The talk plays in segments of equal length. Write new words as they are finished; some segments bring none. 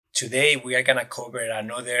Today we are going to cover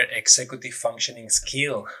another executive functioning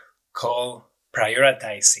skill called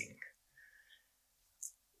prioritizing.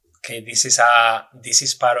 Okay, this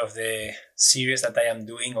is part of the series that I am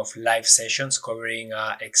doing of live sessions covering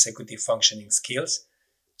executive functioning skills.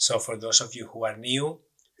 So for those of you who are new,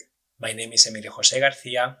 my name is Emilio Jose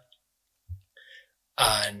Garcia,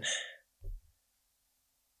 and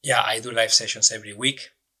I do live sessions every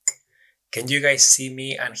week. Can you guys see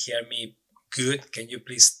me and hear me good? Can you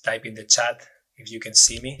please type in the chat if you can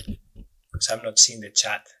see me? Because I'm not seeing the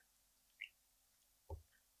chat.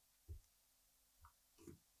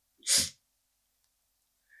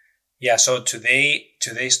 So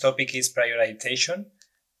today's topic is prioritizing,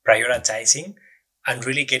 and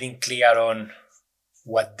really getting clear on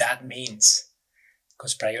what that means.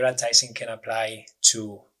 Because prioritizing can apply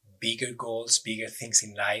to bigger goals, bigger things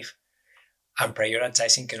in life, and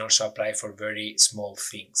prioritizing can also apply for very small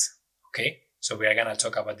things. Okay, so we are going to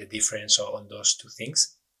talk about the difference on those two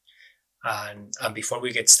things. And before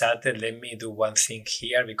we get started, let me do one thing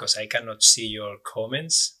here because I cannot see your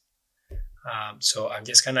comments. So I'm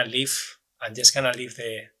just gonna leave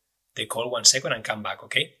the call 1 second and come back,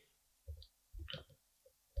 okay?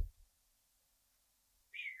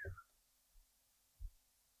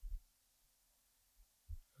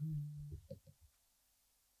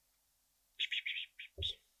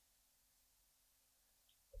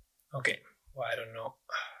 Okay, well, I don't know.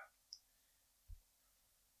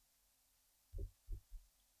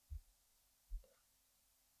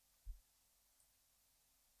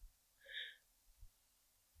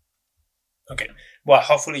 Okay, well,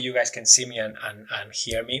 hopefully you guys can see me and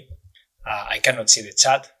hear me. I cannot see the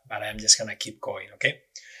chat, but I'm just gonna keep going, okay?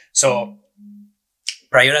 So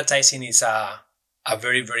prioritizing is a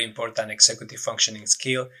very, very important executive functioning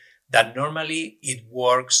skill that normally it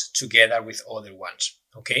works together with other ones,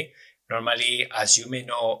 okay? Normally, as you may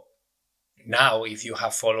know now, if you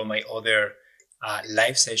have followed my other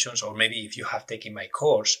live sessions, or maybe if you have taken my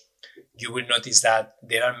course, you will notice that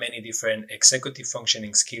there are many different executive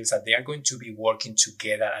functioning skills that they are going to be working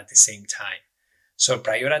together at the same time. So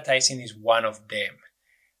prioritizing is one of them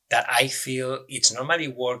that I feel it's normally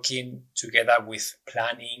working together with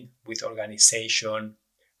planning, with organization,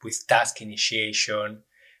 with task initiation.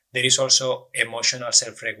 There is also emotional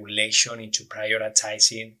self-regulation into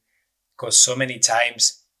prioritizing, because so many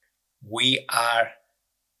times we are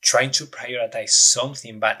trying to prioritize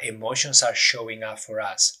something, but emotions are showing up for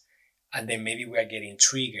us. And then maybe we are getting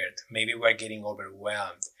triggered. Maybe we're getting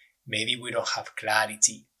overwhelmed. Maybe we don't have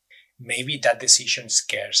clarity. Maybe that decision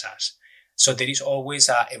scares us. So there is always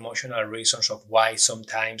emotional reasons of why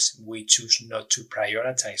sometimes we choose not to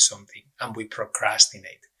prioritize something and we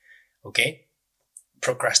procrastinate. Okay?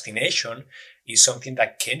 Procrastination is something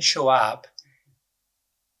that can show up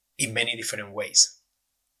in many different ways.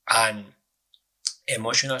 And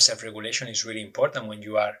emotional self-regulation is really important when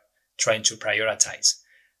you are trying to prioritize,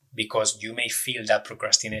 because you may feel that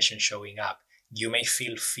procrastination showing up. You may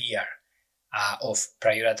feel fear of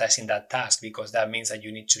prioritizing that task, because that means that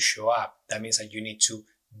you need to show up. That means that you need to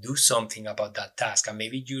do something about that task. And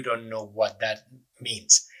maybe you don't know what that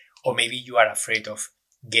means. Or maybe you are afraid of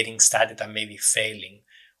getting started and maybe failing.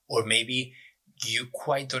 Or maybe you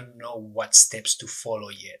quite don't know what steps to follow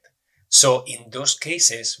yet. So in those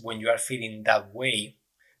cases, when you are feeling that way,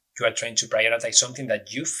 you are trying to prioritize something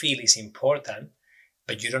that you feel is important,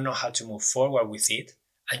 but you don't know how to move forward with it,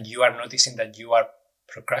 and you are noticing that you are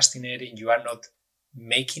procrastinating, you are not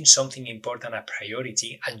making something important a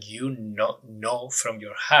priority, and you know from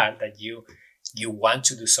your heart that you want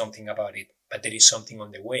to do something about it, but there is something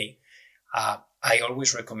on the way. I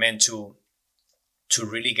always recommend to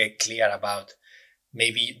really get clear about,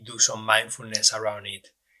 maybe do some mindfulness around it,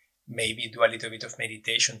 maybe do a little bit of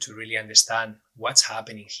meditation to really understand what's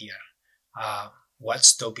happening here, what's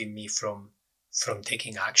stopping me from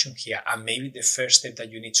taking action here. And maybe the first step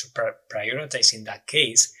that you need to prioritize in that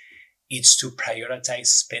case is to prioritize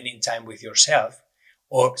spending time with yourself,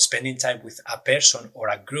 or spending time with a person or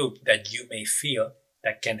a group that you may feel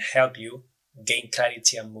that can help you gain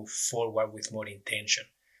clarity and move forward with more intention.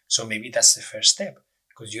 So maybe that's the first step,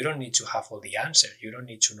 because you don't need to have all the answers. You don't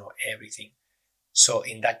need to know everything. So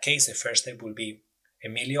in that case, the first step will be,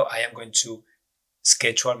 Emilio, I am going to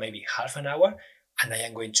schedule maybe half an hour, and I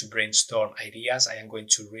am going to brainstorm ideas. I am going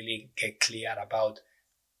to really get clear about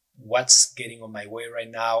what's getting on my way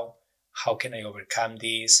right now. How can I overcome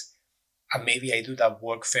this? And maybe I do that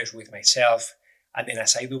work first with myself. And then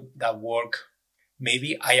as I do that work,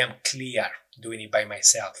 maybe I am clear doing it by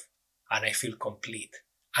myself, and I feel complete,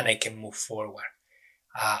 and I can move forward.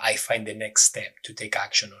 I find the next step to take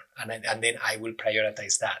action on, and then I will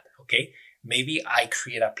prioritize that. Okay, maybe I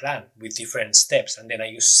create a plan with different steps, and then I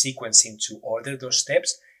use sequencing to order those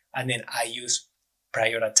steps, and then I use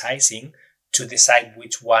prioritizing to decide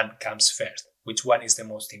which one comes first, which one is the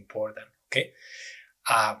most important. Okay.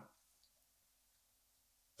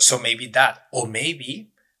 So maybe that, or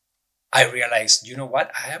maybe I realized, you know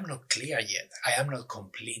what? I am not clear yet. I am not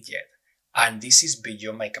complete yet. And this is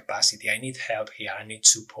beyond my capacity. I need help here. I need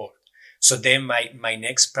support. So then my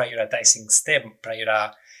next prioritizing step,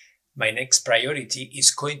 my next priority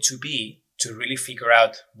is going to be to really figure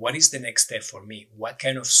out what is the next step for me? What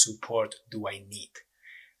kind of support do I need?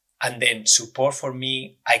 And then support for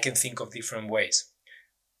me, I can think of different ways.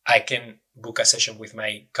 I can book a session with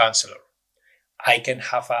my counselor. I can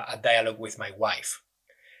have a dialogue with my wife.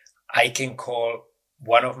 I can call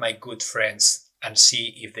one of my good friends and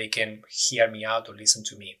see if they can hear me out or listen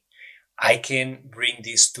to me. I can bring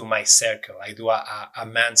this to my circle. I do a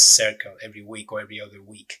man's circle every week or every other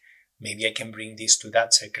week. Maybe I can bring this to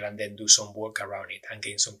that circle and then do some work around it and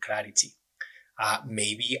gain some clarity.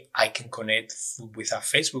 Maybe I can connect with a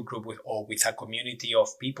Facebook group or with a community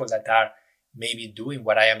of people that are maybe doing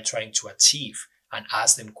what I am trying to achieve and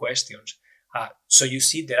ask them questions. So you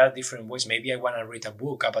see, there are different ways. Maybe I want to read a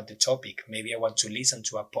book about the topic. Maybe I want to listen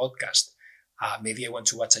to a podcast. Maybe I want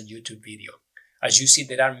to watch a YouTube video. As you see,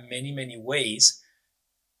 there are many, many ways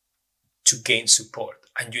to gain support.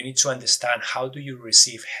 And you need to understand, how do you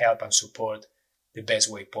receive help and support the best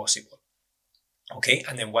way possible? Okay,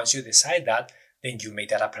 and then once you decide that, then you make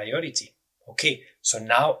that a priority. Okay, so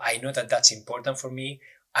now I know that that's important for me.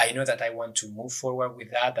 I know that I want to move forward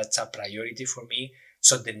with that. That's a priority for me.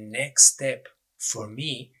 So the next step for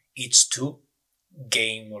me is to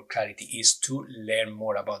gain more clarity, is to learn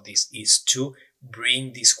more about this, is to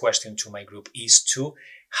bring this question to my group, is to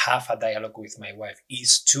have a dialogue with my wife,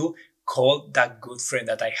 is to call that good friend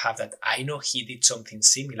that I have that I know he did something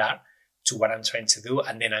similar to what I'm trying to do.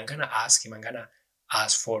 And then I'm going to ask him, I'm going to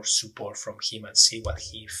ask for support from him and see what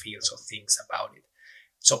he feels or thinks about it.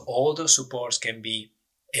 So all those supports can be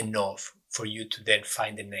enough for you to then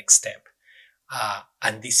find the next step.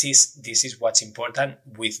 And this is what's important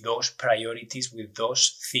with those priorities, with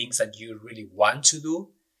those things that you really want to do,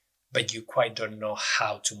 but you quite don't know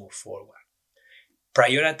how to move forward.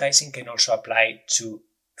 Prioritizing can also apply to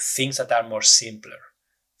things that are more simpler,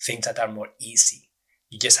 things that are more easy.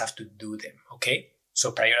 You just have to do them, okay?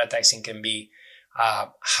 So prioritizing can be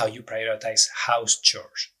how you prioritize house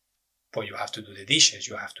chores. But you have to do the dishes,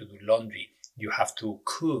 you have to do laundry, you have to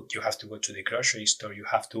cook, you have to go to the grocery store, you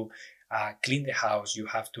have to clean the house, you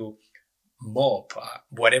have to mop,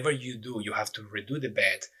 whatever you do, you have to redo the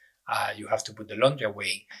bed, you have to put the laundry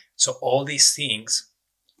away. So all these things,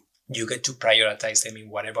 you get to prioritize them in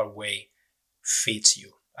whatever way fits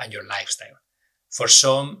you and your lifestyle. For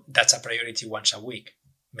some, that's a priority once a week.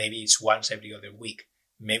 Maybe it's once every other week.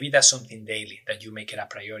 Maybe that's something daily that you make it a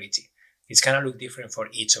priority. It's going to look different for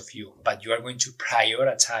each of you, but you are going to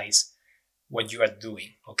prioritize what you are doing,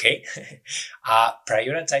 okay?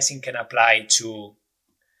 Prioritizing can apply to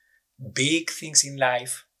big things in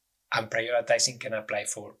life, and prioritizing can apply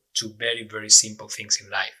to very, very simple things in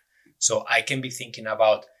life. So I can be thinking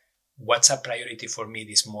about what's a priority for me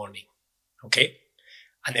this morning, okay?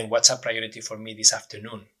 And then what's a priority for me this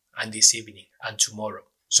afternoon and this evening and tomorrow.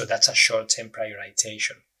 So that's a short-term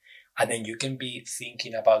prioritization. And then you can be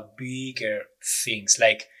thinking about bigger things,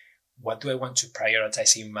 like what do I want to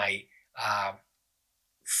prioritize in my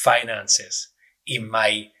finances, in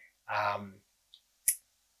my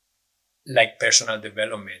like personal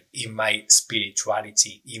development, in my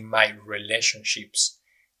spirituality, in my relationships,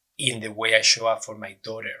 in the way I show up for my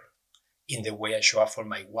daughter, in the way I show up for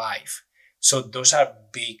my wife. So those are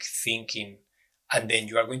big thinking, and then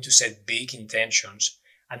you are going to set big intentions,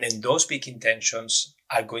 and then those big intentions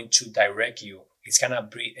are going to direct you. It's gonna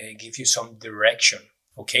give you some direction,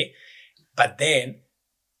 okay? But then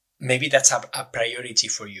maybe that's a priority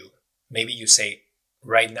for you. Maybe you say,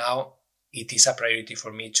 right now, it is a priority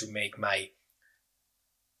for me to make my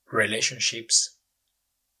relationships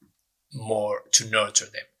more, to nurture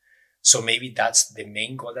them. So maybe that's the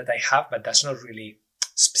main goal that I have, but that's not really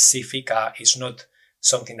specific. It's not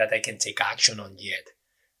something that I can take action on yet.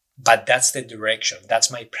 But that's the direction.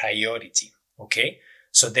 That's my priority, okay?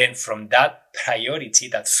 So then from that priority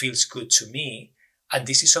that feels good to me, and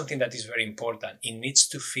this is something that is very important, it needs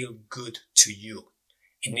to feel good to you.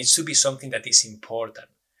 It needs to be something that is important.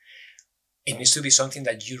 It needs to be something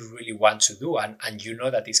that you really want to do, and you know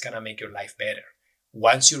that it's going to make your life better.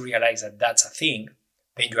 Once you realize that that's a thing,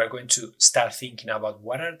 then you are going to start thinking about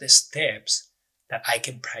what are the steps that I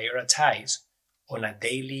can prioritize on a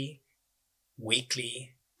daily,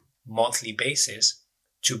 weekly, monthly basis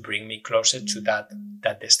to bring me closer to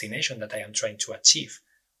that destination that I am trying to achieve.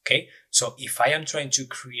 Okay, so if I am trying to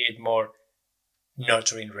create more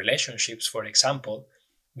nurturing relationships, for example,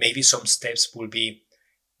 maybe some steps will be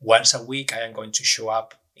once a week I am going to show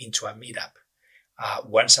up into a meetup.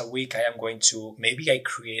 Once a week I am going to, maybe I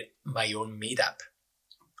create my own meetup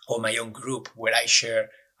or my own group where I share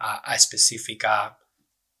a specific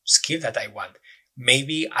skill that I want.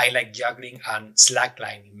 Maybe I like juggling and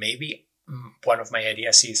slacklining. Maybe one of my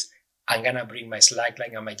ideas is I'm going to bring my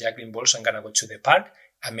slackline and my juggling balls. I'm going to go to the park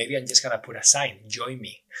and maybe I'm just going to put a sign, join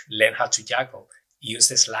me, learn how to juggle, use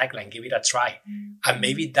the slackline, give it a try. And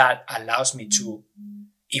maybe that allows me to,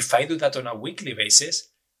 if I do that on a weekly basis,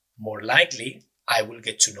 more likely I will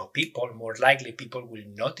get to know people, more likely people will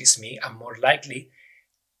notice me, and more likely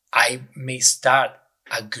I may start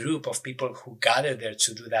a group of people who gather there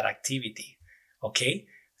to do that activity. Okay?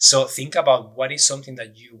 So think about what is something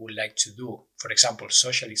that you would like to do. For example,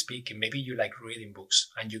 socially speaking, maybe you like reading books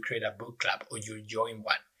and you create a book club or you join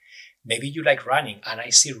one. Maybe you like running and I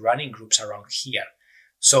see running groups around here.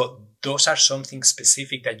 So those are something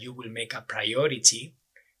specific that you will make a priority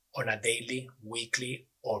on a daily, weekly,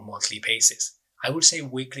 or monthly basis. I would say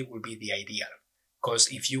weekly will be the ideal, because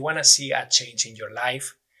if you want to see a change in your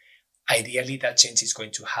life, ideally that change is going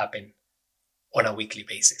to happen on a weekly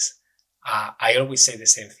basis. I always say the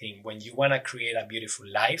same thing. When you want to create a beautiful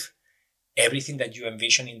life, everything that you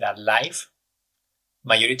envision in that life,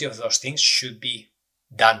 majority of those things should be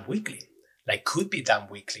done weekly, like could be done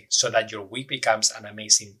weekly, so that your week becomes an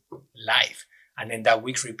amazing life. And then that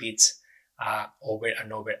week repeats over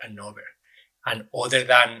and over and over. And other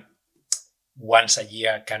than once a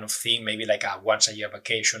year kind of thing, maybe like a once a year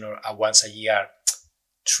vacation or a once a year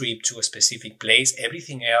trip to a specific place,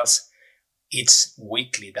 everything else, it's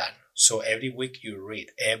weekly done. So every week you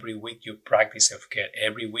read, every week you practice self-care,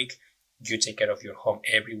 every week you take care of your home,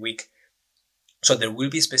 every week. So there will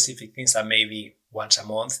be specific things that maybe once a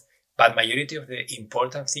month, but majority of the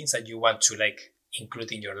important things that you want to like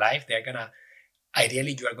include in your life,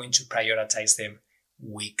 ideally you are going to prioritize them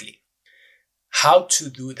weekly. How to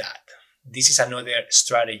do that? This is another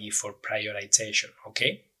strategy for prioritization,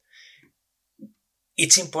 okay?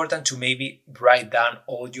 It's important to maybe write down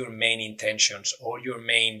all your main intentions, all your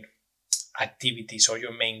main activities, or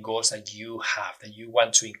your main goals that you have, that you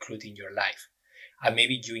want to include in your life. And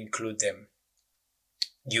maybe you include them.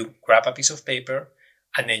 You grab a piece of paper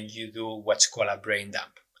and then you do what's called a brain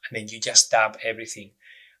dump. And then you just dump everything.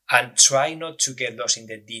 And try not to get lost in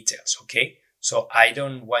the details, okay? So I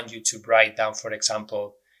don't want you to write down, for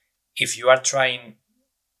example, if you are trying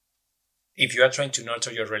to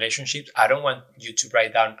nurture your relationships, I don't want you to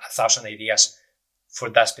write down 1,000 ideas for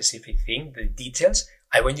that specific thing, the details.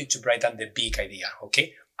 I want you to write down the big idea,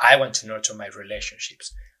 okay? I want to nurture my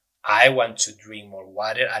relationships. I want to drink more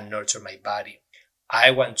water and nurture my body.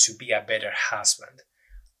 I want to be a better husband.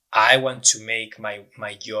 I want to make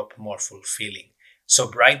my job more fulfilling. So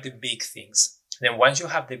write the big things. Then once you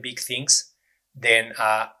have the big things, then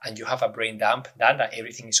and you have a brain dump, that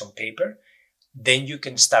everything is on paper, then you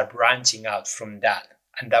can start branching out from that.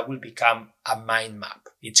 And that will become a mind map,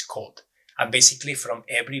 it's called. And basically from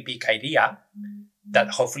every big idea,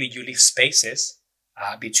 that hopefully you leave spaces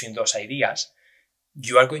between those ideas,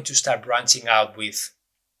 you are going to start branching out with,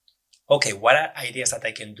 okay, what are ideas that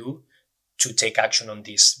I can do to take action on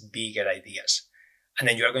these bigger ideas? And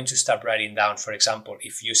then you are going to start writing down, for example,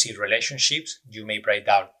 if you see relationships, you may write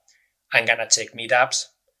down, I'm going to take meetups.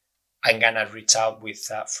 I'm going to reach out with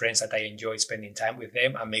friends that I enjoy spending time with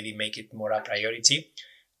them and maybe make it more a priority.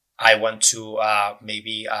 I want to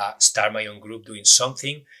maybe start my own group doing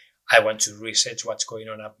something. I want to research what's going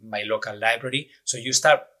on at my local library. So you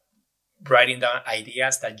start writing down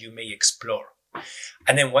ideas that you may explore.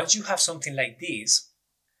 And then once you have something like this,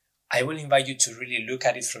 I will invite you to really look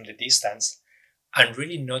at it from the distance and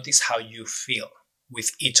really notice how you feel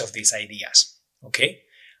with each of these ideas, okay?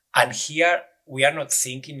 And here, we are not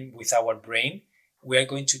thinking with our brain. We are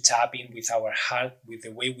going to tap in with our heart, with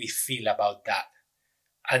the way we feel about that.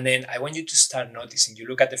 And then I want you to start noticing. You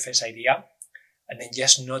look at the first idea and then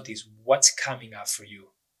just notice what's coming up for you.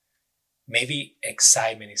 Maybe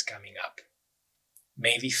excitement is coming up.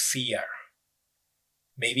 Maybe fear.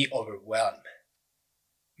 Maybe overwhelm.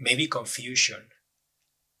 Maybe confusion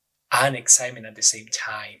and excitement at the same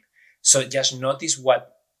time. So just notice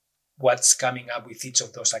what's coming up with each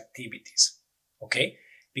of those activities. Okay?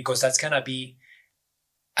 Because that's going to be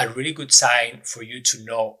a really good sign for you to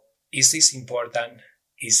know, is this important?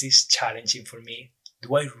 Is this challenging for me?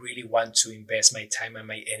 Do I really want to invest my time and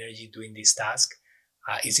my energy doing this task?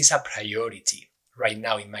 Is this a priority right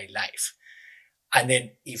now in my life? And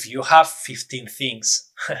then if you have 15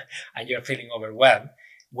 things and you're feeling overwhelmed,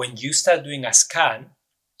 when you start doing a scan,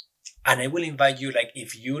 and I will invite you, like,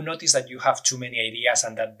 if you notice that you have too many ideas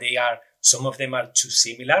and that some of them are too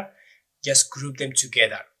similar, just group them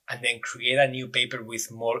together and then create a new paper with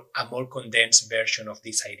a more condensed version of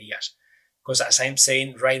these ideas. Because as I'm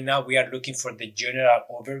saying right now, we are looking for the general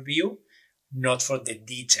overview, not for the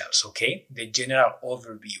details, okay? The general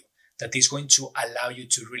overview that is going to allow you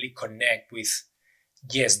to really connect with,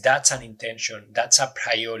 yes, that's an intention. That's a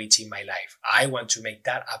priority in my life. I want to make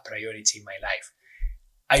that a priority in my life.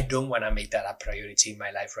 I don't want to make that a priority in my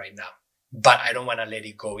life right now, but I don't want to let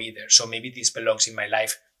it go either. So maybe this belongs in my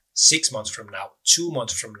life 6 months from now, 2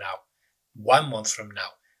 months from now, 1 month from now.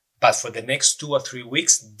 But for the next 2 or 3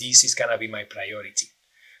 weeks, this is going to be my priority.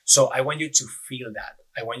 So I want you to feel that.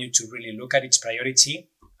 I want you to really look at its priority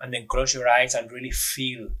and then close your eyes and really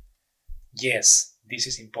feel, yes, this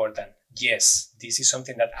is important. Yes, this is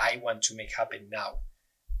something that I want to make happen now.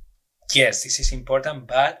 Yes, this is important,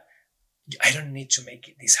 but I don't need to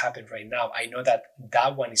make this happen right now. I know that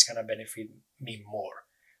one is going to benefit me more.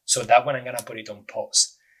 So that one, I'm going to put it on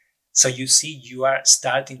pause. So you see, you are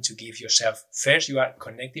starting to give yourself, first, you are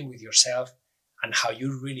connecting with yourself and how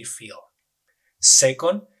you really feel.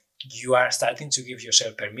 Second, you are starting to give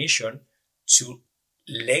yourself permission to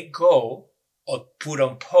let go or put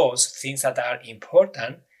on pause things that are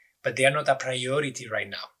important, but they are not a priority right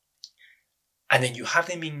now. And then you have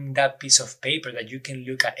them in that piece of paper that you can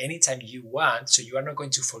look at anytime you want, so you are not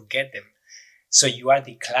going to forget them. So you are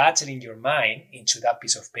decluttering your mind into that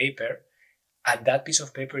piece of paper, and that piece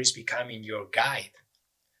of paper is becoming your guide.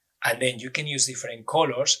 And then you can use different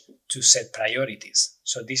colors to set priorities.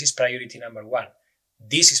 So this is priority number 1.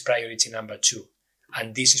 This is priority number 2.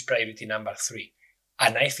 And this is priority number 3.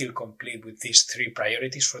 And I feel complete with these 3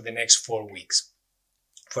 priorities for the next 4 weeks.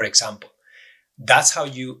 For example, that's how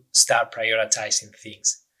you start prioritizing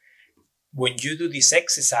things. When you do this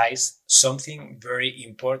exercise, something very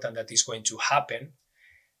important that is going to happen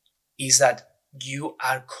is that you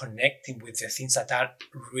are connecting with the things that are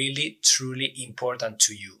really, truly important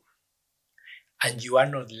to you. And you are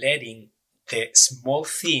not letting the small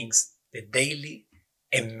things, the daily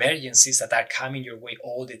emergencies that are coming your way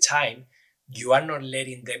all the time, you are not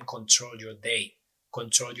letting them control your day,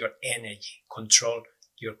 control your energy, control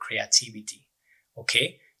your creativity.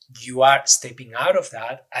 Okay? You are stepping out of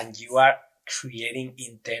that and you are creating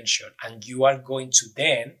intention. And you are going to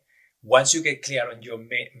then, once you get clear on your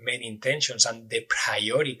main intentions and the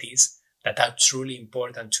priorities that are truly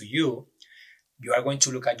important to you, you are going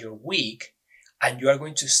to look at your week and you are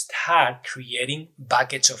going to start creating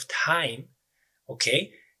buckets of time,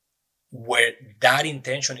 okay, where that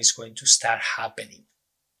intention is going to start happening.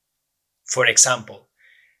 For example,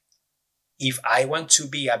 if I want to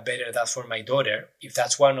be a better dad for my daughter, if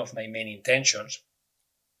that's one of my main intentions,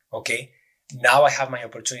 okay, now I have my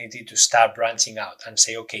opportunity to start branching out and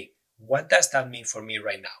say, okay, what does that mean for me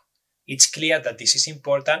right now? It's clear that this is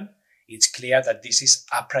important. It's clear that this is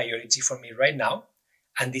a priority for me right now.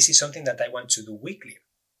 And this is something that I want to do weekly,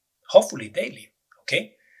 hopefully daily.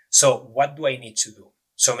 Okay. So what do I need to do?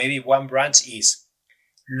 So maybe one branch is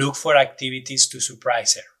look for activities to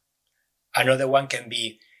surprise her. Another one can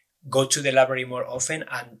be go to the library more often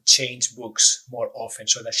and change books more often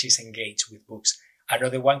so that she's engaged with books.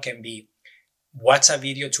 Another one can be watch a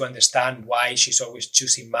video to understand why she's always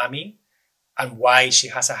choosing mommy and why she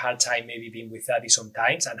has a hard time maybe being with daddy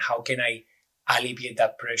sometimes, and how can I alleviate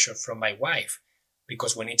that pressure from my wife?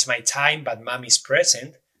 Because when it's my time but mom is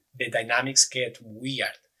present, the dynamics get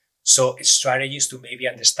weird. So strategies to maybe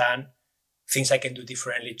understand things I can do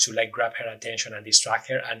differently to like grab her attention and distract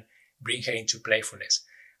her and bring her into playfulness.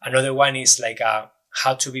 Another one is like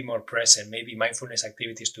how to be more present, maybe mindfulness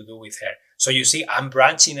activities to do with her. So you see, I'm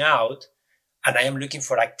branching out and I am looking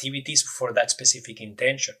for activities for that specific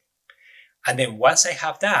intention. And then once I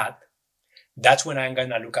have that, that's when I'm going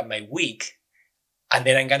to look at my week and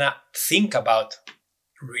then I'm going to think about,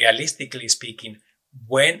 realistically speaking,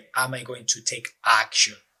 when am I going to take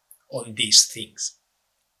action on these things?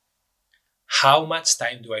 How much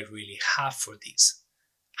time do I really have for this?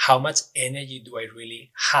 How much energy do I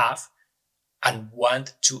really have and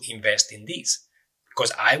want to invest in this?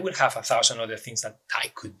 Because I will have 1,000 other things that I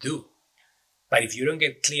could do. But if you don't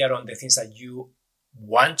get clear on the things that you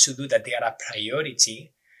want to do, that they are a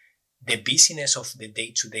priority, the busyness of the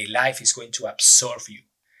day-to-day life is going to absorb you.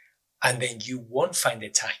 And then you won't find the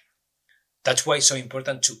time. That's why it's so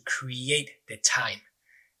important to create the time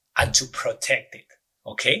and to protect it.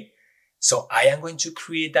 Okay? So I am going to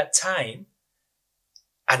create that time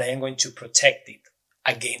and I am going to protect it.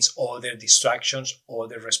 against other distractions,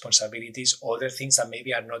 other responsibilities, other things that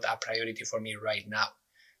maybe are not a priority for me right now.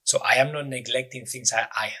 So I am not neglecting things that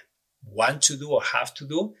I want to do or have to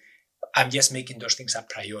do. I'm just making those things a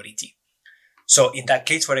priority. So in that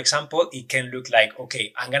case, for example, it can look like,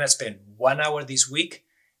 okay, I'm going to spend 1 hour this week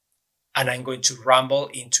and I'm going to ramble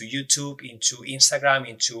into YouTube, into Instagram,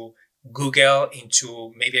 into Google,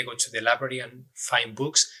 into maybe I go to the library and find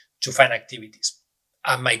books to find activities.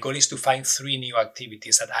 And my goal is to find 3 new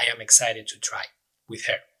activities that I am excited to try with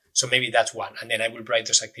her. So maybe that's one. And then I will write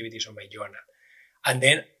those activities on my journal. And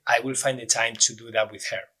then I will find the time to do that with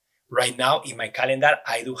her. Right now in my calendar,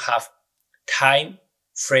 I do have time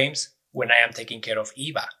frames when I am taking care of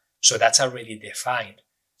Eva. So that's already defined.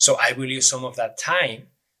 So I will use some of that time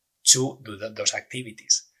to do those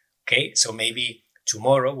activities. Okay, so maybe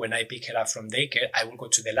tomorrow when I pick her up from daycare, I will go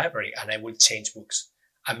to the library and I will change books.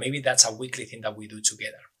 And maybe that's a weekly thing that we do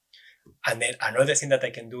together. And then another thing that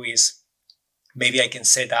I can do is maybe I can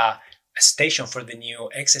set a station for the new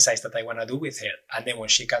exercise that I want to do with her. And then when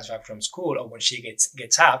she comes back from school or when she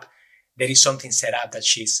gets up, there is something set up that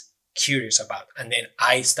she's curious about. And then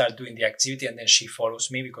I start doing the activity and then she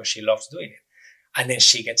follows me because she loves doing it. And then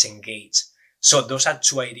she gets engaged. So those are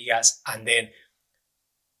 2 ideas. And then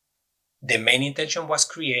the main intention was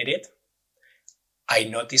created. I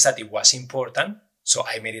noticed that it was important. So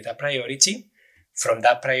I made it a priority. From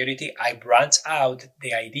that priority, I branched out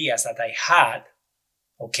the ideas that I had.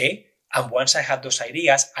 Okay. And once I had those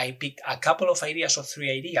ideas, I picked a couple of ideas or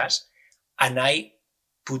 3 ideas and I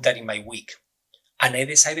put that in my week. And I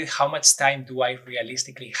decided how much time do I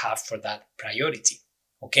realistically have for that priority.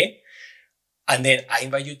 Okay. And then I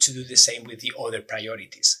invite you to do the same with the other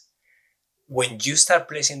priorities. When you start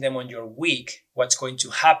placing them on your week, what's going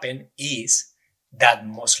to happen is that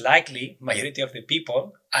most likely majority of the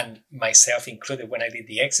people, and myself included when I did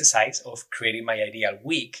the exercise of creating my ideal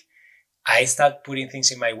week, I start putting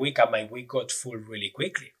things in my week and my week got full really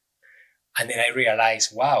quickly. And then I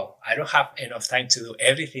realized, wow, I don't have enough time to do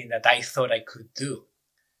everything that I thought I could do.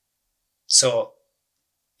 So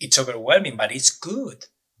it's overwhelming, but it's good.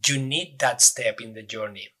 You need that step in the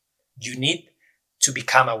journey. You need to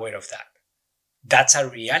become aware of that. That's a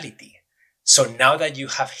reality. So now that you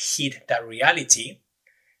have hit that reality,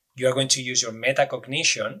 you are going to use your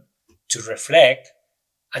metacognition to reflect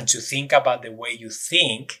and to think about the way you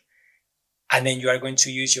think. And then you are going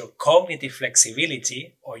to use your cognitive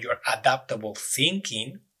flexibility or your adaptable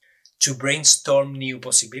thinking to brainstorm new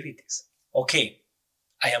possibilities. Okay,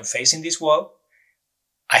 I am facing this wall.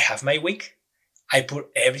 I have my week. I put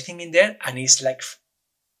everything in there and it's like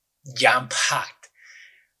jam-packed.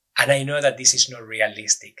 And I know that this is not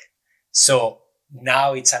realistic. So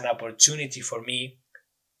now it's an opportunity for me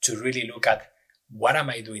to really look at what am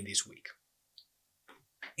I doing this week?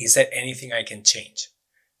 Is there anything I can change?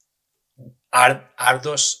 Are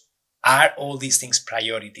all these things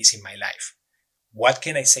priorities in my life? What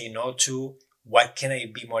can I say no to? What can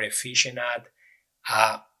I be more efficient at?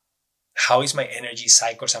 How is my energy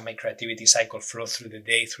cycles and my creativity cycle flow through the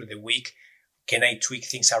day, through the week? Can I tweak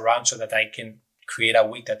things around so that I can create a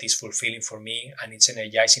week that is fulfilling for me and it's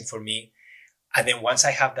energizing for me? And then once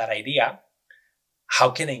I have that idea, how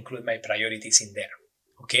can I include my priorities in there?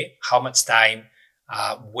 Okay, how much time,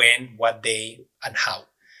 when, what day, and how?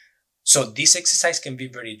 So this exercise can be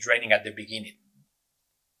very draining at the beginning.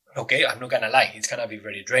 Okay, I'm not gonna lie, it's gonna be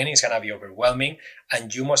very draining, it's gonna be overwhelming,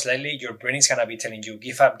 and you most likely, your brain is gonna be telling you,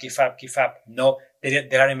 give up, give up, give up. No,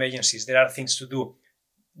 there are emergencies, there are things to do.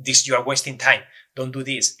 This, you are wasting time. Don't do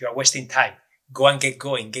this, you are wasting time. Go and get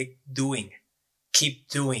going, get doing, keep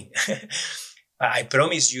doing. But I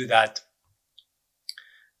promise you that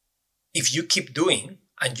if you keep doing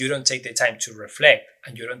and you don't take the time to reflect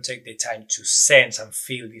and you don't take the time to sense and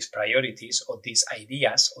feel these priorities or these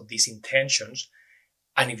ideas or these intentions,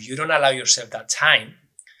 and if you don't allow yourself that time,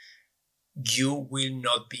 you will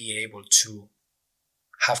not be able to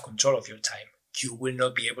have control of your time. You will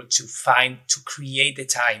not be able to create the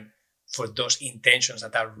time for those intentions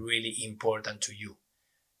that are really important to you.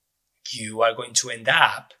 You are going to end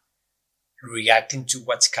up reacting to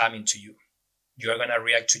what's coming to you. You are going to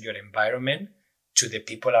react to your environment, to the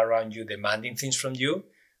people around you demanding things from you,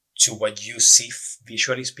 to what you see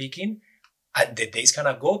visually speaking, and the day's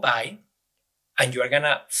going to go by and you are going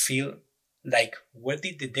to feel like, where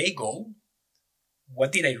did the day go?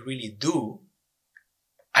 What did I really do?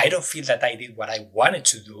 I don't feel that I did what I wanted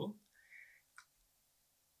to do.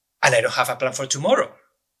 And I don't have a plan for tomorrow.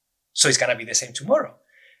 So it's going to be the same tomorrow.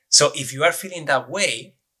 So if you are feeling that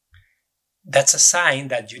way, that's a sign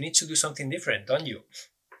that you need to do something different, don't you?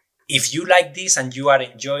 If you like this and you are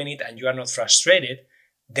enjoying it and you are not frustrated,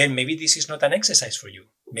 then maybe this is not an exercise for you.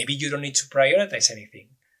 Maybe you don't need to prioritize anything.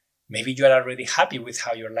 Maybe you are already happy with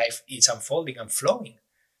how your life is unfolding and flowing.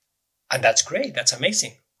 And that's great. That's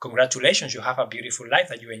amazing. Congratulations. You have a beautiful life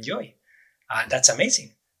that you enjoy. That's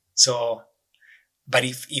amazing. So, but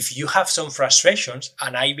if you have some frustrations,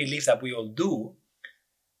 and I believe that we all do,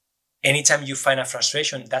 anytime you find a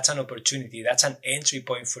frustration, that's an opportunity. That's an entry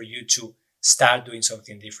point for you to start doing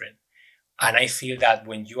something different. And I feel that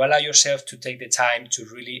when you allow yourself to take the time to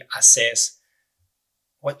really assess,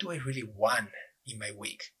 what do I really want in my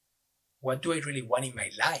week? What do I really want in my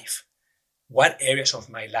life? What areas of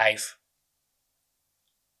my life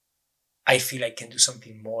I feel I can do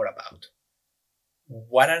something more about?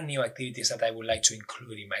 What are new activities that I would like to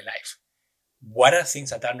include in my life? What are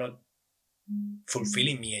things that are not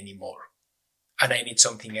fulfilling me anymore? And I need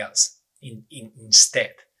something else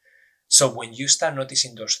instead. So when you start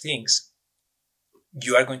noticing those things,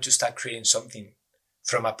 you are going to start creating something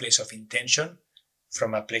from a place of intention,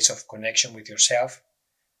 from a place of connection with yourself,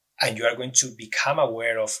 and you are going to become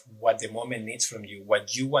aware of what the moment needs from you,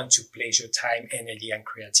 what you want to place your time, energy, and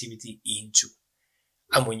creativity into.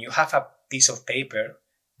 And when you have a piece of paper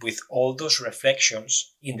with all those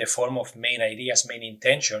reflections in the form of main ideas, main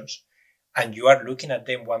intentions, and you are looking at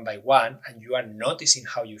them one by one, and you are noticing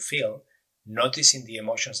how you feel, noticing the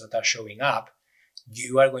emotions that are showing up,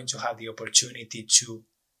 you are going to have the opportunity to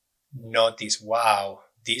notice, wow,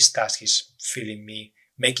 this task is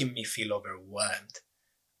making me feel overwhelmed.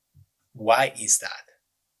 Why is that?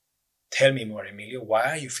 Tell me more, Emilio.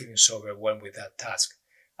 Why are you feeling so overwhelmed with that task?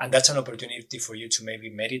 And that's an opportunity for you to maybe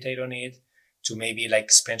meditate on it, to maybe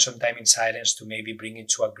spend some time in silence, to maybe bring it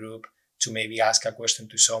to a group, to maybe ask a question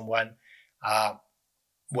to someone,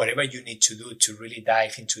 whatever you need to do to really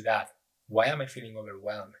dive into that. Why am I feeling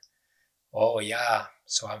overwhelmed? Oh yeah,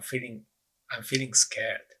 so I'm feeling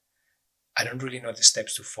scared. I don't really know the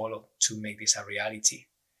steps to follow to make this a reality.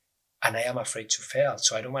 And I am afraid to fail.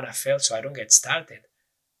 So I don't want to fail, so I don't get started.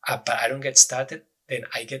 But I don't get started, then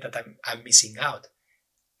I get that I'm missing out.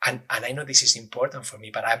 And I know this is important for me,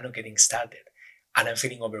 but I'm not getting started. And I'm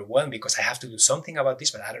feeling overwhelmed because I have to do something about this,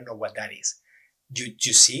 but I don't know what that is. Do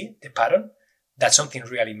you see the pattern? That's something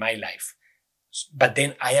real in my life. But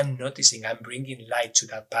then I am noticing, I'm bringing light to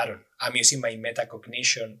that pattern. I'm using my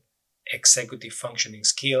metacognition executive functioning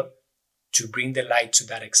skill to bring the light to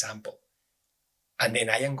that example. And then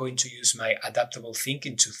I am going to use my adaptable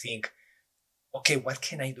thinking to think, okay, what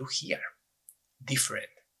can I do here different?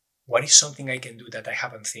 What is something I can do that I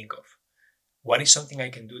haven't think of? What is something I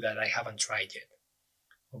can do that I haven't tried yet?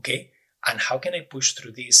 Okay? And how can I push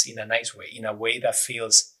through this in a nice way, in a way that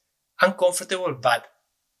feels uncomfortable but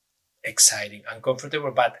exciting,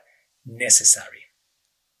 uncomfortable but necessary?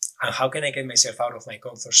 And how can I get myself out of my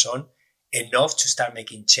comfort zone enough to start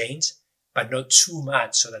making change, but not too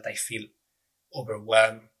much so that I feel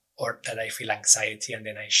overwhelmed or that I feel anxiety and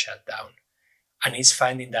then I shut down? And it's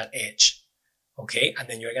finding that edge. Okay? And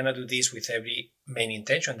then you're going to do this with every main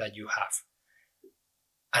intention that you have.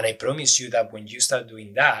 And I promise you that when you start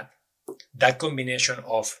doing that, that combination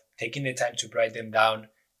of taking the time to write them down,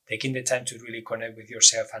 taking the time to really connect with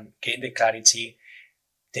yourself and gain the clarity,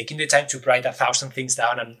 taking the time to write 1,000 things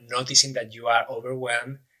down and noticing that you are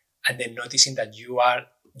overwhelmed, and then noticing that you are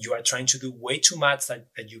trying to do way too much that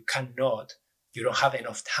you cannot, you don't have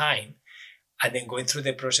enough time, and then going through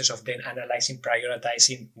the process of then analyzing,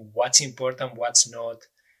 prioritizing what's important, what's not,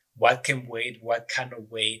 what can wait, what cannot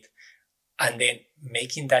wait, and then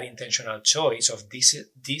making that intentional choice of this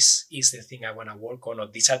is the thing I want to work on, or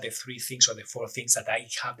these are the 3 things or the 4 things that I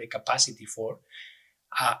have the capacity for,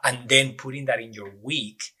 and then putting that in your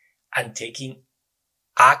week and taking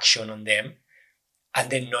action on them, and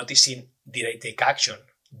then noticing, did I take action?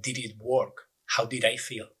 Did it work? How did I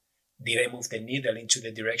feel? Did I move the needle into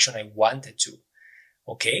the direction I wanted to?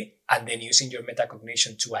 Okay? And then using your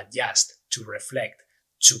metacognition to adjust, to reflect,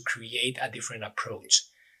 to create a different approach,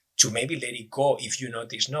 to maybe let it go if you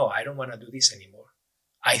notice, no, I don't want to do this anymore.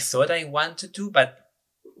 I thought I wanted to, but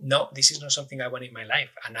no, this is not something I want in my life.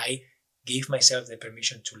 And I give myself the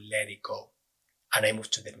permission to let it go. And I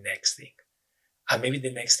move to the next thing. And maybe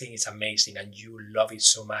the next thing is amazing and you love it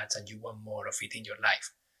so much and you want more of it in your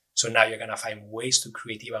life. So now you're going to find ways to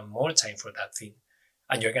create even more time for that thing.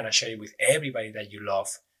 And you're going to share it with everybody that you love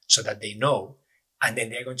so that they know. And then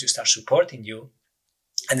they're going to start supporting you.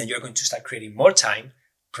 And then you're going to start creating more time,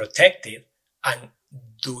 protect it, and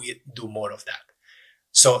do more of that.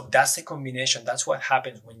 So that's the combination. That's what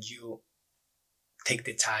happens when you take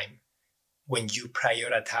the time, when you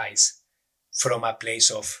prioritize from a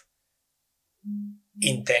place of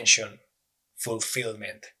intention,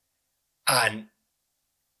 fulfillment, and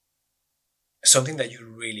something that you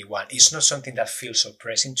really want. It's not something that feels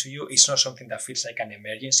oppressing to you. It's not something that feels like an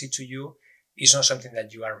emergency to you. It's not something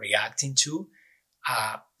that you are reacting to.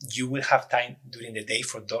 You will have time during the day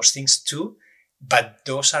for those things too, but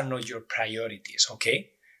those are not your priorities,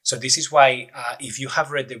 okay? So this is why if you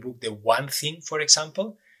have read the book, The One Thing, for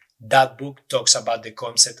example, that book talks about the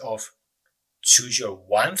concept of choose your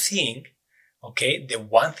one thing, okay? The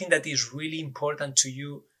one thing that is really important to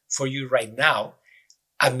you, for you right now.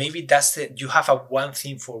 And maybe you have a one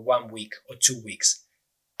thing for 1 week or 2 weeks.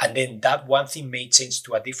 And then that one thing may change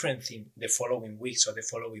to a different thing the following weeks or the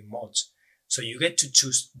following months. So you get to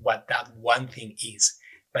choose what that one thing is.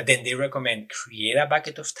 But then they recommend create a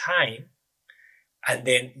bucket of time, and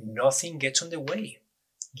then nothing gets on the way.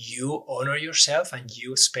 You honor yourself and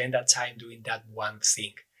you spend that time doing that one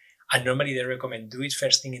thing. And normally they recommend do it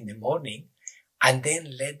first thing in the morning, and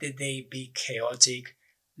then let the day be chaotic.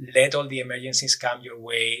 Let all the emergencies come your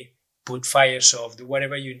way, put fires off, do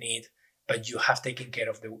whatever you need, but you have taken care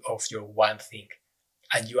of your one thing.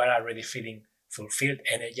 And you are already feeling fulfilled,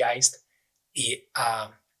 energized. You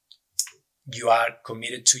are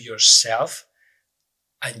committed to yourself,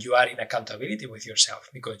 and you are in accountability with yourself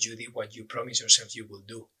because you did what you promised yourself you will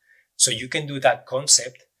do. So you can do that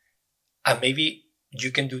concept, and maybe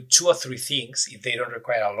you can do 2 or 3 things if they don't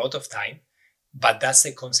require a lot of time, but that's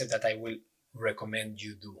the concept that I will recommend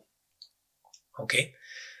you do. Okay.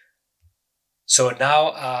 So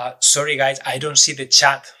now, sorry guys, I don't see the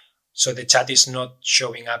chat. So the chat is not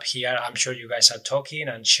showing up here. I'm sure you guys are talking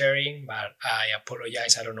and sharing, but I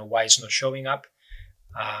apologize. I don't know why it's not showing up.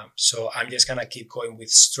 So I'm just gonna keep going with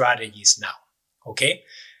strategies now. Okay.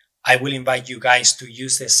 I will invite you guys to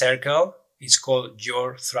use the circle. It's called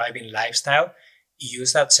Your Thriving Lifestyle.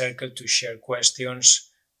 Use that circle to share questions,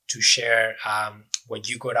 to share what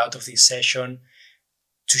you got out of this session,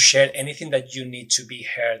 to share anything that you need to be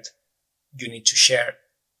heard, you need to share,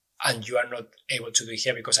 and you are not able to do it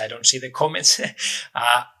here because I don't see the comments.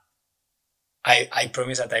 I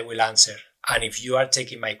promise that I will answer. And if you are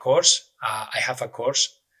taking my course, I have a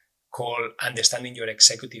course called Understanding Your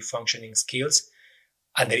Executive Functioning Skills,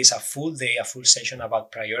 and there is a full day, a full session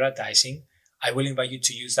about prioritizing. I will invite you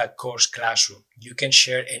to use that course classroom. You can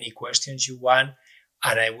share any questions you want,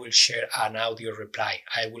 and I will share an audio reply.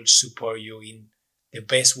 I will support you in the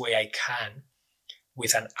best way I can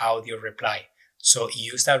with an audio reply. So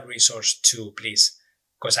use that resource too, please,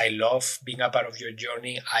 because I love being a part of your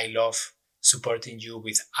journey. I love supporting you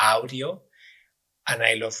with audio, and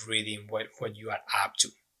I love reading what you are up to.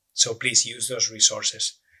 So please use those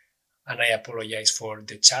resources. And I apologize for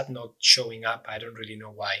the chat not showing up. I don't really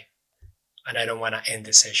know why. And I don't want to end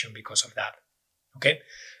the session because of that. Okay.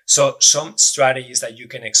 So some strategies that you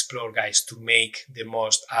can explore, guys, to make the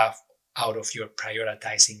most out of your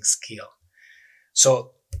prioritizing skill.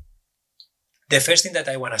 So the first thing that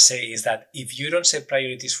I want to say is that if you don't set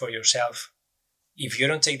priorities for yourself, if you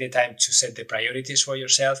don't take the time to set the priorities for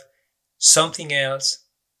yourself, something else,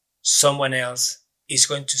 someone else is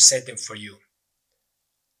going to set them for you.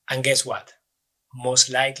 And guess what? Most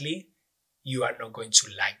likely, you are not going to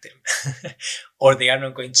like them or they are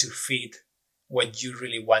not going to fit what you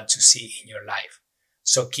really want to see in your life.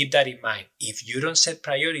 So keep that in mind. If you don't set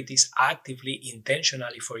priorities actively,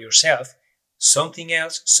 intentionally for yourself, something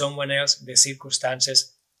else, someone else, the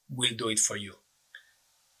circumstances will do it for you.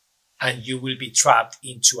 And you will be trapped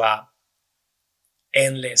into a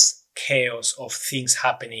endless chaos of things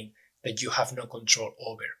happening that you have no control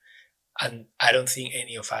over. And I don't think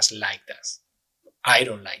any of us like that. I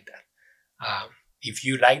don't like that. If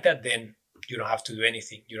you like that, then you don't have to do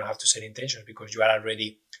anything. You don't have to set intentions because you are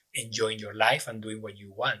already enjoying your life and doing what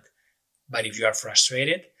you want. But if you are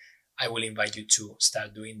frustrated, I will invite you to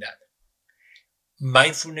start doing that.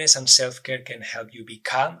 Mindfulness and self-care can help you be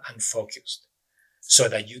calm and focused so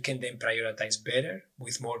that you can then prioritize better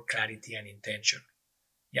with more clarity and intention.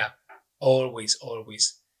 Yeah, always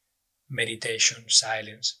meditation,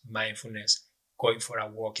 silence, mindfulness, going for a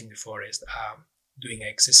walk in the forest, doing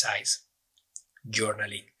exercise,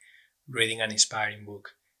 journaling, reading an inspiring book,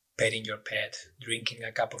 petting your pet, drinking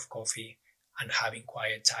a cup of coffee, and having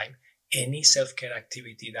quiet time. Any self-care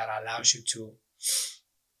activity that allows you to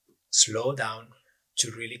slow down,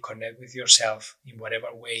 to really connect with yourself in whatever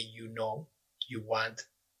way you know, you want,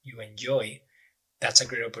 you enjoy, that's a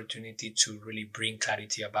great opportunity to really bring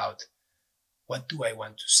clarity about what do I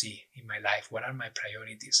want to see in my life? What are my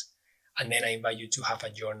priorities? And then I invite you to have a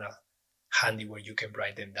journal handy where you can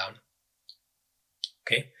write them down.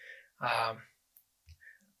 Okay.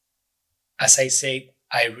 As I said,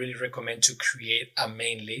 I really recommend to create a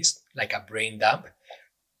main list, like a brain dump,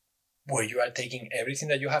 where you are taking everything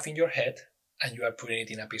that you have in your head and you are putting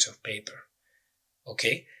it in a piece of paper.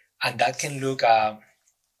 Okay, and that can look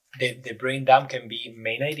the brain dump can be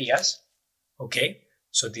main ideas. Okay,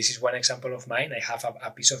 so this is one example of mine. I have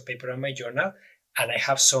a piece of paper on my journal, and I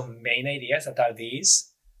have some main ideas that are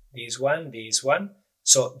this one, this one.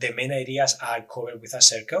 So the main ideas are covered with a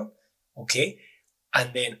circle. Okay,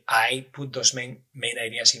 and then I put those main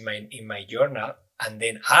ideas in my journal, and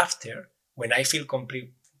then after, when I feel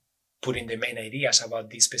complete putting the main ideas about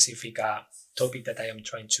this specific topic that I am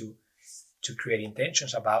trying to create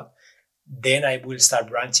intentions about, then I will start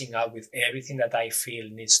branching out with everything that I feel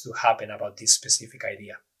needs to happen about this specific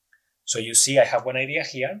idea. So you see, I have one idea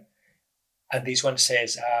here, and this one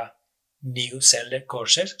says new Zenler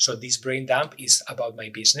courses. So this brain dump is about my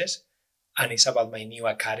business, and it's about my new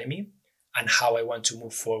academy and how I want to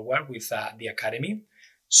move forward with the academy.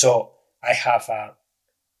 So I have a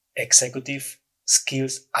executive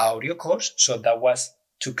skills audio course. So that was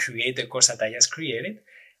to create the course that I just created.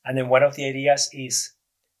 And then one of the ideas is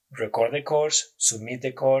record the course, submit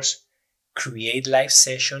the course, create live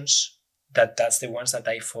sessions. That's the ones that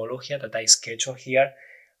I follow here, that I schedule here.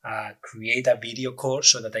 Create a video course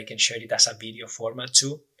so that I can share it as a video format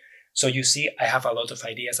too. So you see, I have a lot of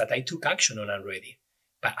ideas that I took action on already.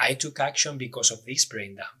 But I took action because of this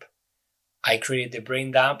brain dump. I created the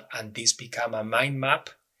brain dump, and this became a mind map,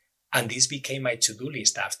 and this became my to-do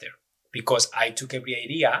list after. Because I took every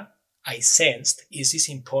idea, I sensed, is this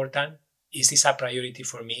important? Is this a priority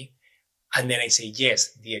for me? And then I say,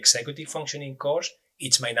 yes, the executive functioning course,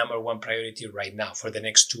 it's my number one priority right now for the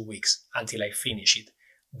next 2 weeks until I finish it.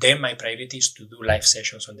 Then my priority is to do live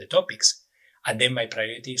sessions on the topics. And then my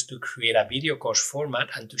priority is to create a video course format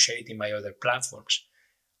and to share it in my other platforms.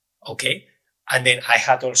 Okay? And then I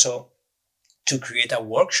had also to create a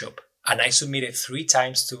workshop. And I submitted 3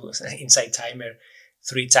 times to Insight Timer,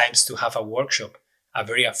 3 times to have a workshop, a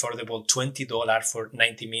very affordable $20 for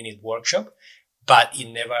 90-minute workshop, but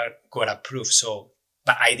it never got approved. So,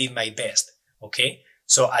 but I did my best. Okay?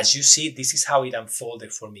 So as you see, this is how it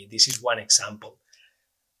unfolded for me. This is one example.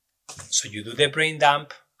 So you do the brain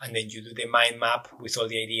dump, and then you do the mind map with all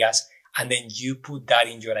the ideas, and then you put that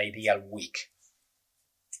in your ideal week.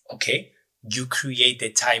 Okay? You create the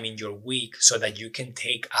time in your week so that you can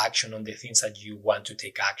take action on the things that you want to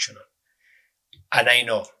take action on. And I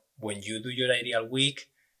know when you do your ideal week,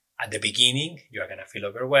 at the beginning, you are going to feel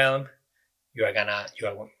overwhelmed.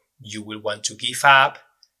 You will want to give up.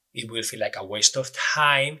 It will feel like a waste of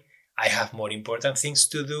time. I have more important things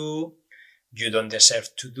to do. You don't deserve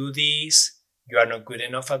to do this. You are not good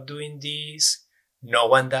enough at doing this. No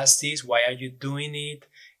one does this. Why are you doing it?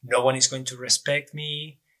 No one is going to respect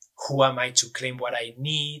me. Who am I to claim what I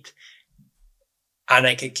need? And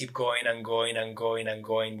I can keep going and going and going and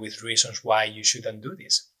going with reasons why you shouldn't do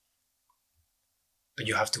this. But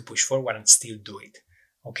you have to push forward and still do it.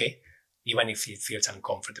 Okay? Even if it feels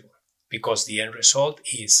uncomfortable. Because the end result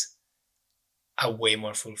is a way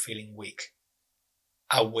more fulfilling week.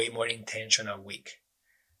 A way more intentional week.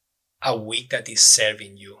 A week that is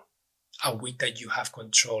serving you. A week that you have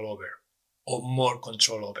control over. Or more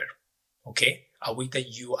control over. Okay? A week that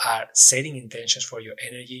you are setting intentions for your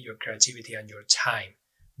energy, your creativity, and your time.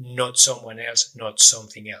 Not someone else, not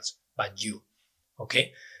something else, but you.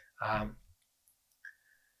 Okay?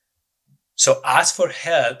 So ask for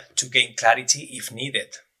help to gain clarity if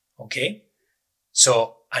needed. Okay?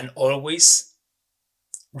 So, and always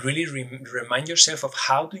really remind yourself of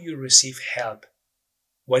how do you receive help?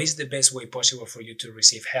 What is the best way possible for you to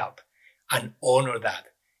receive help? And honor that.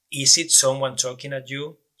 Is it someone talking at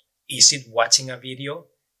you? Is it watching a video?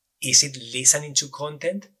 Is it listening to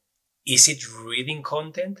content? Is it reading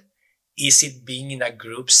content? Is it being in a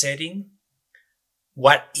group setting?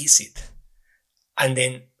 What is it? And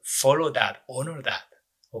then follow that, honor that,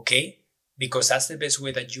 okay? Because that's the best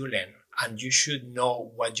way that you learn. And you should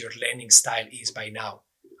know what your learning style is by now.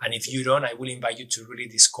 And if you don't, I will invite you to really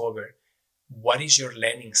discover what is your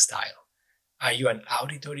learning style. Are you an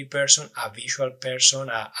auditory person, a visual person,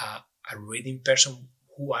 a reading person?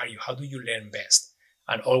 Who are you? How do you learn best?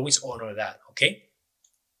 And always honor that, okay?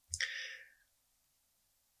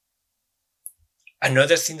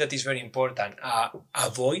 Another thing that is very important,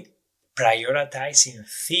 avoid prioritizing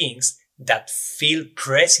things that feel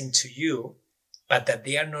pressing to you, but that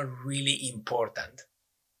they are not really important,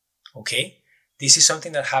 okay? This is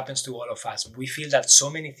something that happens to all of us. We feel that so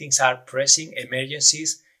many things are pressing,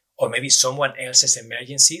 emergencies, or maybe someone else's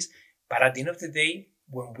emergencies, but at the end of the day,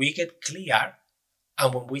 when we get clear,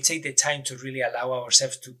 and when we take the time to really allow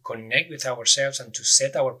ourselves to connect with ourselves and to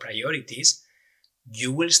set our priorities,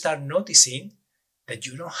 you will start noticing that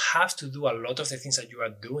you don't have to do a lot of the things that you are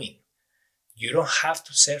doing. You don't have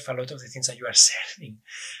to serve a lot of the things that you are serving.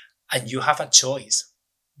 And you have a choice.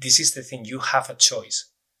 This is the thing, you have a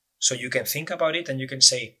choice. So you can think about it and you can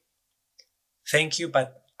say, thank you,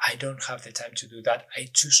 but I don't have the time to do that. I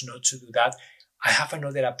choose not to do that. I have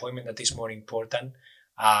another appointment that is more important.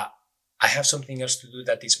 I have something else to do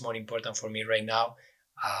that is more important for me right now.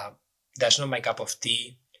 That's not my cup of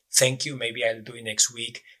tea. Thank you. Maybe I'll do it next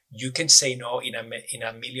week. You can say no in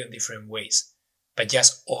a million different ways, but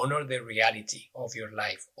just honor the reality of your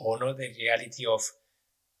life. Honor the reality of,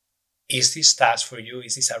 is this task for you?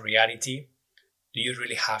 Is this a reality? Do you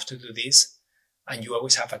really have to do this? And you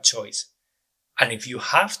always have a choice. And if you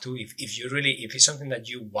have to, if it's something that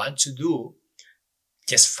you want to do,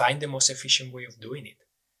 just find the most efficient way of doing it.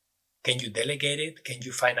 Can you delegate it? Can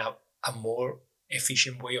you find out a more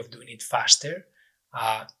efficient way of doing it faster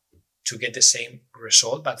to get the same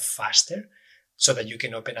result, but faster, so that you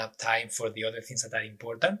can open up time for the other things that are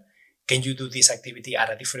important? Can you do this activity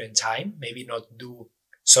at a different time? Maybe not do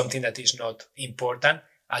something that is not important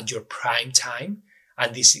at your prime time.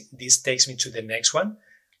 And this takes me to the next one.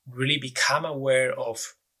 Really become aware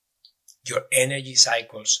of your energy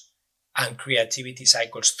cycles and creativity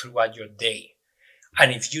cycles throughout your day.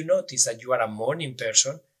 And if you notice that you are a morning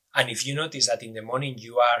person, and if you notice that in the morning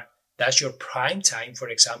that's your prime time, for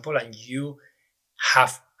example, and you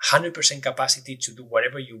have 100% capacity to do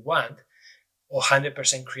whatever you want, or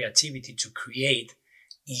 100% creativity to create,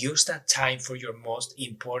 use that time for your most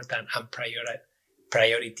important and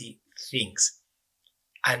priority things.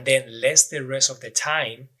 And then let the rest of the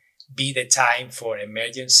time be the time for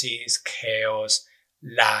emergencies, chaos,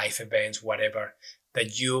 life events, whatever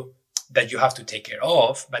that you have to take care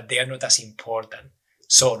of, but they are not as important.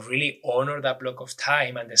 So really honor that block of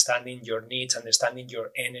time, understanding your needs, understanding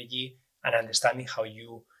your energy, and understanding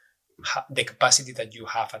the capacity that you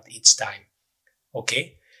have at each time.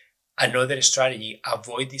 Okay? Another strategy,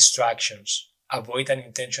 avoid distractions, avoid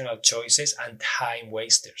unintentional choices and time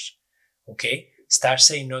wasters. Okay? Start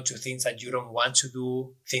saying no to things that you don't want to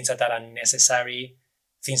do, things that are unnecessary,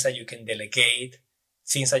 things that you can delegate,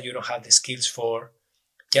 things that you don't have the skills for.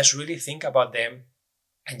 Just really think about them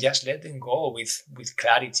and just let them go with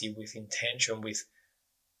clarity, with intention, with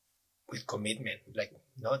commitment. Like,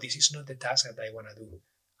 no, this is not the task that I want to do.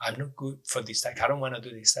 I'm not good for this task. I don't want to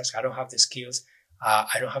do this task. I don't have the skills.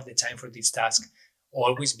 I don't have the time for this task.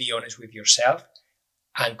 Always be honest with yourself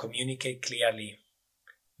and communicate clearly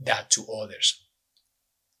that to others.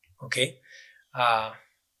 Okay? I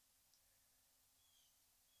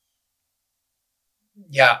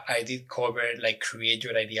did cover like create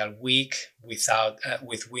your ideal week with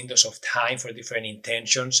windows of time for different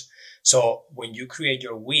intentions. So when you create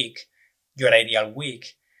your ideal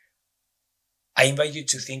week, I invite you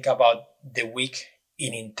to think about the week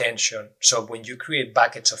in intention. So when you create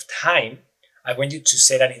buckets of time, I want you to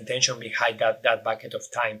set an intention behind that bucket of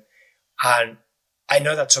time. And I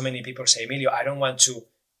know that so many people say, Emilio, I don't want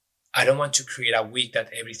to create a week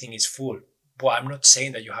that everything is full. But I'm not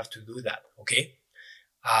saying that you have to do that, okay?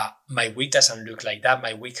 My week doesn't look like that.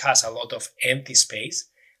 My week has a lot of empty space,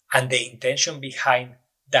 and the intention behind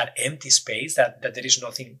that empty space, that there is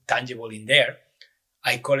nothing tangible in there,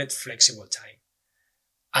 I call it flexible time.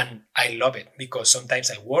 And I love it because sometimes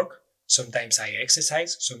I work, sometimes I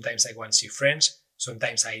exercise, sometimes I want to see friends,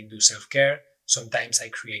 sometimes I do self-care, sometimes I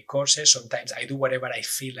create courses, sometimes I do whatever I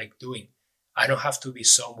feel like doing. I don't have to be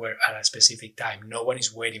somewhere at a specific time. No one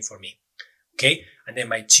is waiting for me. Okay? And then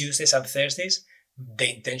my Tuesdays and Thursdays,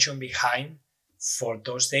 the intention behind for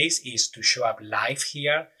those days is to show up live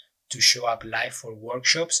here, to show up live for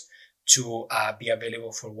workshops, to be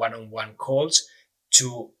available for one-on-one calls,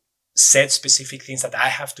 to set specific things that I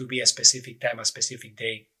have to be a specific time, a specific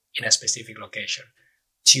day in a specific location.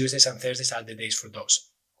 Tuesdays and Thursdays are the days for those.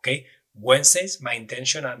 Okay? Wednesdays, my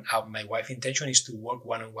intention and my wife's intention is to work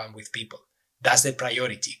one-on-one with people. That's the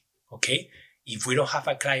priority. Okay? If we don't have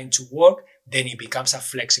a client to work, then it becomes a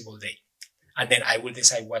flexible day. And then I will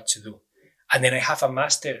decide what to do. And then I have a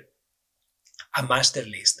master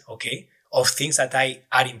list, okay, of things that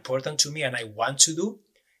are important to me and I want to do,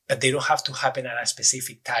 but they don't have to happen at a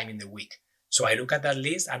specific time in the week. So I look at that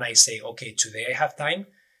list and I say, okay, today I have time.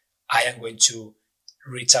 I am going to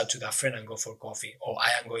reach out to that friend and go for coffee. Or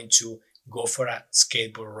I am going to go for a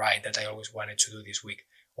skateboard ride that I always wanted to do this week.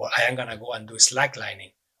 Or I am going to go and do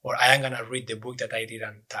slacklining. Or I am going to read the book that I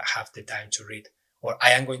didn't have the time to read. Or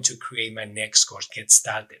I am going to create my next course, get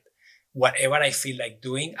started. Whatever I feel like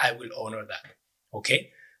doing, I will honor that.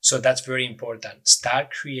 Okay? So that's very important.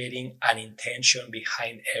 Start creating an intention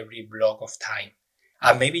behind every block of time.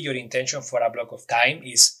 And maybe your intention for a block of time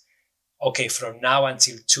is, okay, from now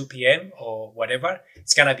until 2 p.m. or whatever,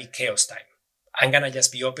 it's going to be chaos time. I'm going to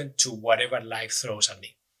just be open to whatever life throws at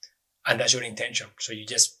me. And that's your intention. So you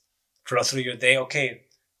just flow through your day. Okay,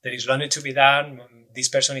 there is laundry to be done. This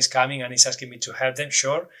person is coming and is asking me to help them.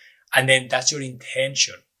 Sure. And then that's your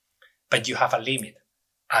intention. But you have a limit.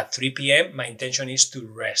 At 3 p.m., my intention is to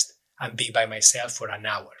rest and be by myself for an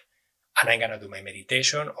hour. And I'm going to do my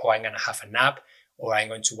meditation, or I'm going to have a nap, or I'm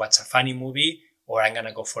going to watch a funny movie, or I'm going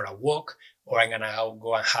to go for a walk, or I'm going to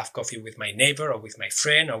go and have coffee with my neighbor or with my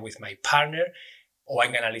friend or with my partner, or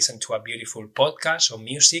I'm going to listen to a beautiful podcast or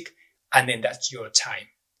music. And then that's your time.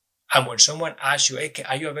 And when someone asks you, hey,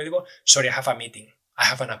 are you available? Sorry, I have a meeting. I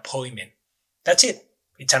have an appointment. That's it.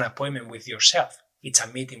 It's an appointment with yourself. It's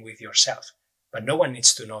a meeting with yourself. But no one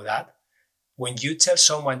needs to know that. When you tell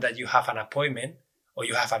someone that you have an appointment, or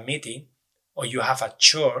you have a meeting, or you have a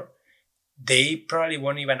chore, they probably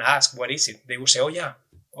won't even ask, what is it? They will say, oh yeah,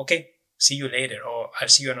 okay, see you later, or I'll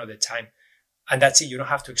see you another time. And that's it. You don't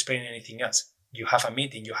have to explain anything else. You have a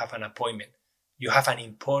meeting, you have an appointment. You have an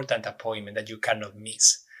important appointment that you cannot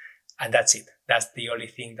miss. And that's it. That's the only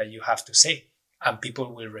thing that you have to say. And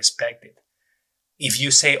people will respect it. If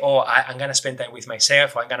you say, oh, I'm going to spend time with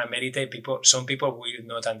myself, or I'm going to meditate, some people will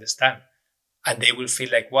not understand. And they will feel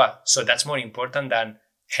like, what? So that's more important than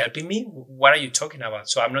helping me? What are you talking about?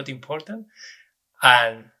 So I'm not important?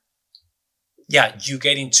 And yeah, you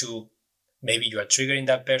get into, maybe you are triggering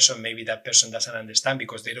that person. Maybe that person doesn't understand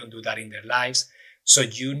because they don't do that in their lives. So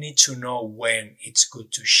you need to know when it's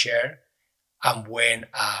good to share and when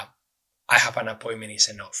I have an appointment is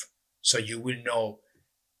enough. So you will know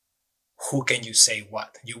who can you say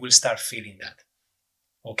what. You will start feeling that.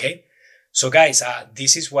 Okay? So guys,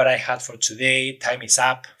 this is what I had for today. Time is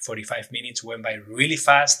up. 45 minutes went by really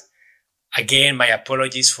fast. Again, my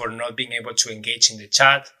apologies for not being able to engage in the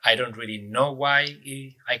chat. I don't really know why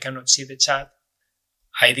I cannot see the chat.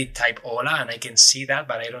 I did type hola and I can see that,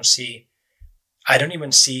 but I don't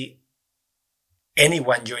even see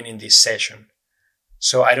anyone joining this session.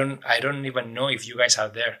 So I don't even know if you guys are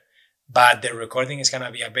there, but the recording is going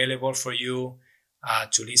to be available for you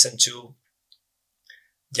to listen to.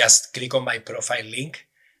 Just click on my profile link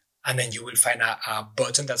and then you will find a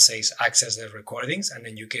button that says access the recordings, and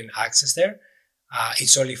then you can access there.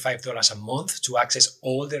 It's only $5 a month to access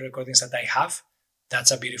all the recordings that I have.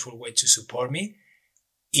 That's a beautiful way to support me.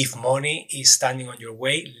 If money is standing on your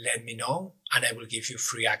way, let me know and I will give you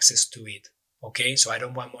free access to it. Okay, so I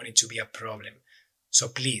don't want money to be a problem. So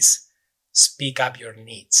please speak up your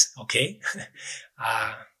needs. Okay.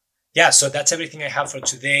 Yeah, so that's everything I have for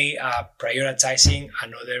today. Prioritizing,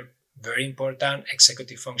 another very important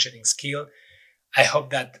executive functioning skill. I hope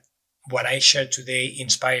that what I shared today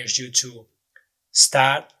inspires you to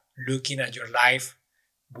start looking at your life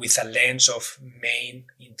with a lens of main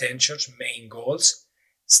intentions, main goals.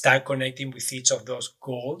 Start connecting with each of those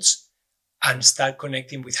goals and start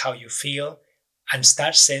connecting with how you feel and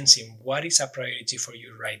start sensing what is a priority for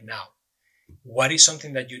you right now. What is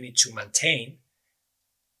something that you need to maintain?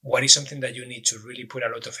 What is something that you need to really put a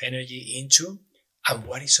lot of energy into? And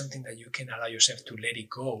what is something that you can allow yourself to let it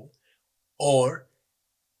go or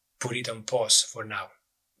put it on pause for now?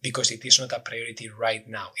 Because it is not a priority right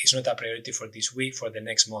now. It's not a priority for this week, for the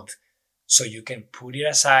next month. So you can put it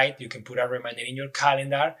aside. You can put a reminder in your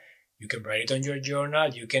calendar. You can write it on your journal.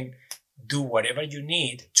 You can do whatever you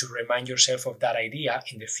need to remind yourself of that idea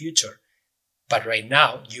in the future. But right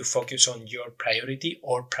now, you focus on your priority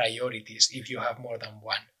or priorities if you have more than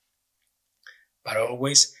one. But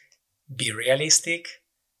always be realistic,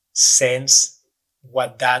 sense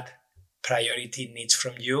what that priority needs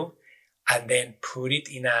from you, and then put it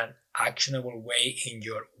in an actionable way in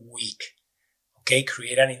your week. Okay,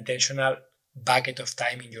 create an intentional bucket of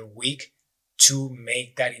time in your week to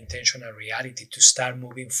make that intention a reality, to start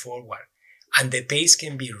moving forward. And the pace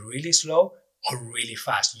can be really slow or really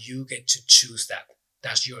fast. You get to choose that.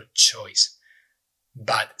 That's your choice.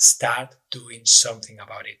 But start doing something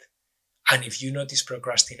about it. And if you notice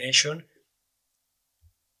procrastination,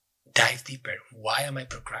 dive deeper. Why am I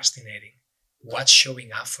procrastinating? What's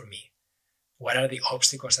showing up for me? What are the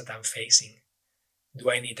obstacles that I'm facing?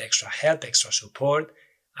 Do I need extra help, extra support?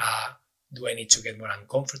 Do I need to get more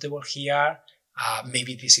uncomfortable here?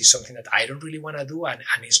 Maybe this is something that I don't really want to do and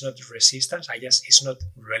it's not resistance. It's not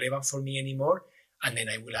relevant for me anymore. And then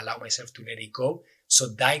I will allow myself to let it go.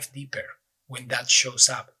 So dive deeper when that shows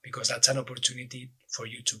up, because that's an opportunity for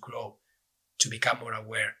you to grow, to become more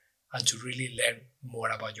aware, and to really learn more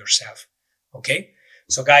about yourself. Okay?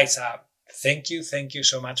 So guys, thank you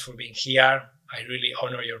so much for being here. I really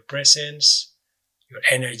honor your presence, your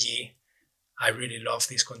energy. I really love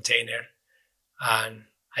this container, and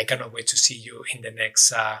I cannot wait to see you in the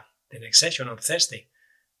next session on Thursday,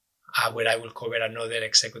 where I will cover another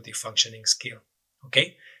executive functioning skill.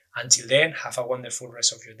 Okay? Until then, have a wonderful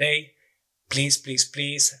rest of your day. Please, please,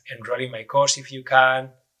 please enroll in my course if you can.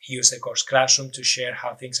 Use the course Classroom to share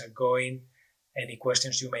how things are going, any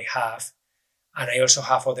questions you may have. And I also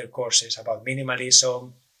have other courses about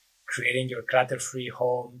minimalism, creating your clutter-free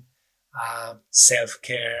home,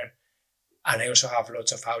 self-care, and I also have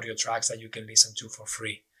lots of audio tracks that you can listen to for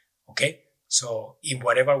free. Okay? So in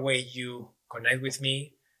whatever way you connect with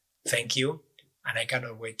me, thank you, and I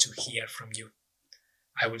cannot wait to hear from you.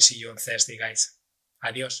 I will see you on Thursday, guys.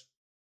 Adios.